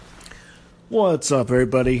What's up,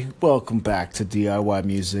 everybody? Welcome back to DIY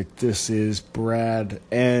Music. This is Brad,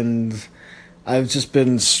 and I've just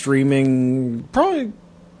been streaming probably a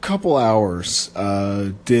couple hours.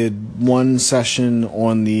 Did one session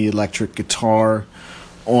on the electric guitar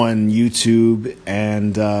on YouTube,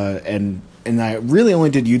 and I really only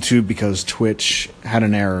did YouTube because Twitch had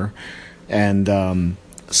an error, and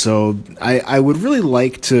so I would really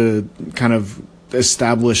like to kind of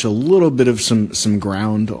establish a little bit of some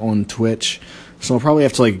ground on Twitch. So I'll probably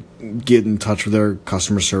have to get in touch with their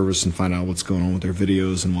customer service and find out what's going on with their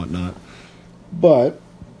videos and whatnot. But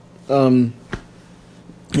luckily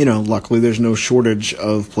there's no shortage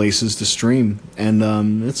of places to stream, and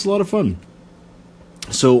it's a lot of fun.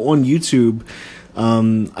 So on YouTube,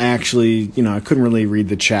 I actually, I couldn't really read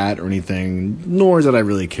the chat or anything, nor did I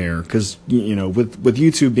really care, because, with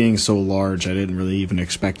YouTube being so large, I didn't really even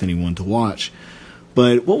expect anyone to watch.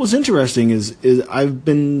 But what was interesting is I've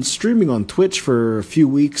been streaming on Twitch for a few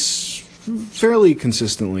weeks fairly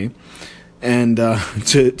consistently, and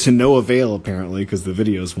to no avail, apparently, because the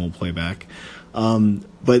videos won't play back.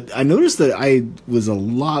 But I noticed that I was a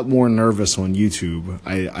lot more nervous on YouTube,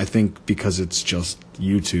 I think because it's just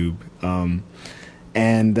YouTube.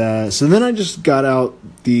 So then I just got out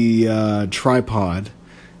the tripod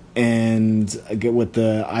and I get with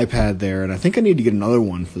the iPad there, and I think I need to get another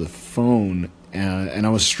one for the phone. And I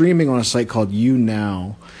was streaming on a site called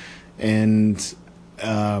YouNow, and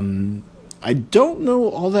I don't know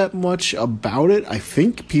all that much about it. I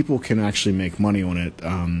think people can actually make money on it,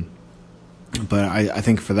 but I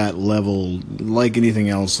think for that level, like anything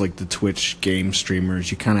else, like the Twitch game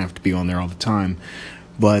streamers, you kind of have to be on there all the time.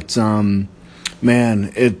 But man,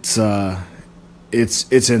 it's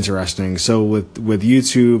interesting. So with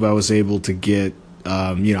YouTube, I was able to get.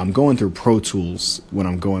 I'm going through Pro Tools when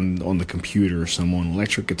I'm going on the computer, so I'm on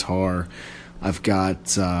electric guitar. I've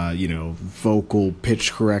got, vocal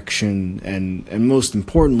pitch correction, and most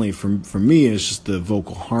importantly for me is just the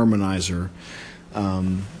vocal harmonizer.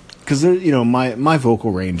 Cause my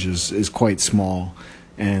vocal range is quite small,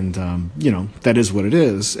 and, that is what it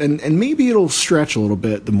is. And maybe it'll stretch a little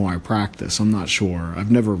bit the more I practice. I'm not sure.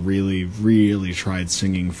 I've never really tried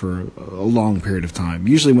singing for a long period of time.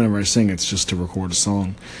 Usually whenever I sing, it's just to record a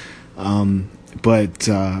song. Man,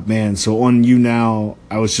 so on YouNow,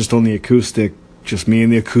 I was just on the acoustic, just me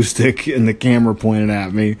and the acoustic and the camera pointed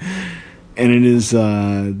at me. And it is,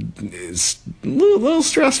 it's a little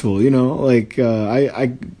stressful,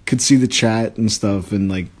 I could see the chat and stuff,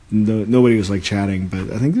 and nobody was chatting, but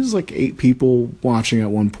I think there's 8 people watching at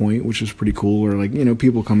one point, which is pretty cool, or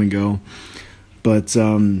people come and go. But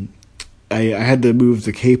I had to move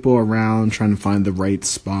the capo around, trying to find the right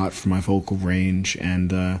spot for my vocal range, and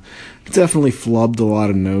definitely flubbed a lot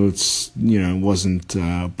of notes. It wasn't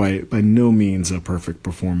by no means a perfect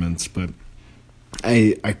performance, but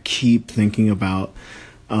I keep thinking about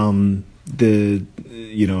the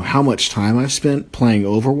how much time I've spent playing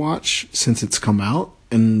Overwatch since it's come out,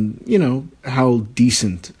 and how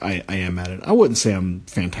decent I am at it. I wouldn't say I'm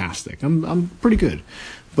fantastic. I'm pretty good,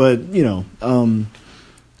 but and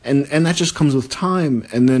that just comes with time.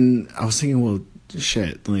 And then I was thinking, well,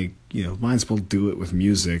 shit, might as well do it with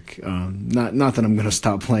music. Not that I'm gonna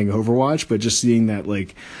stop playing Overwatch, but just seeing that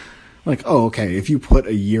oh, okay, if you put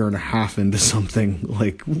a year and a half into something,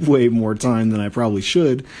 way more time than I probably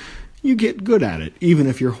should, you get good at it, even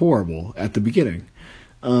if you're horrible at the beginning.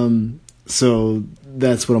 So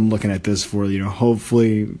that's what I'm looking at this for.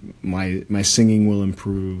 Hopefully my singing will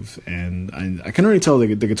improve, and I can already tell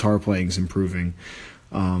the guitar playing is improving.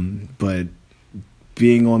 But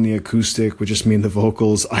being on the acoustic with just me and the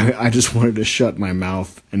vocals, I just wanted to shut my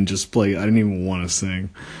mouth and just play. I didn't even want to sing.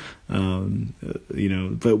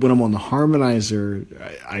 But when I'm on the harmonizer,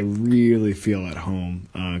 I really feel at home,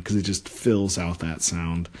 cause it just fills out that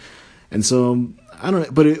sound. And so I don't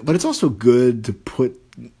know, but it's also good to put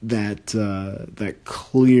that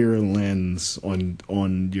clear lens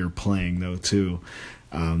on your playing though too.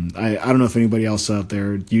 I don't know if anybody else out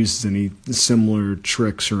there uses any similar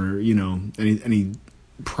tricks or, any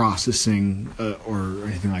processing, or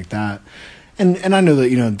anything like that. And I know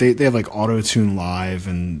that, they have Auto-Tune Live,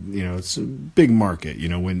 and, it's a big market.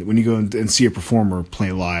 When you go and see a performer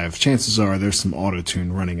play live, chances are there's some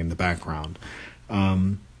Auto-Tune running in the background.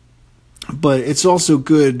 But it's also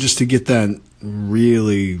good just to get that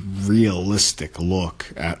really realistic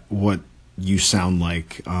look at what you sound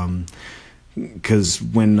like. Because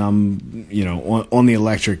when I'm, on the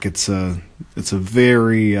electric, it's a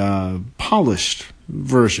very polished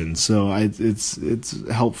version. So it's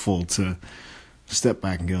helpful to step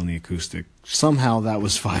back and get on the acoustic. Somehow that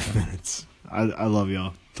was 5 minutes. I love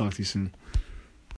y'all. Talk to you soon.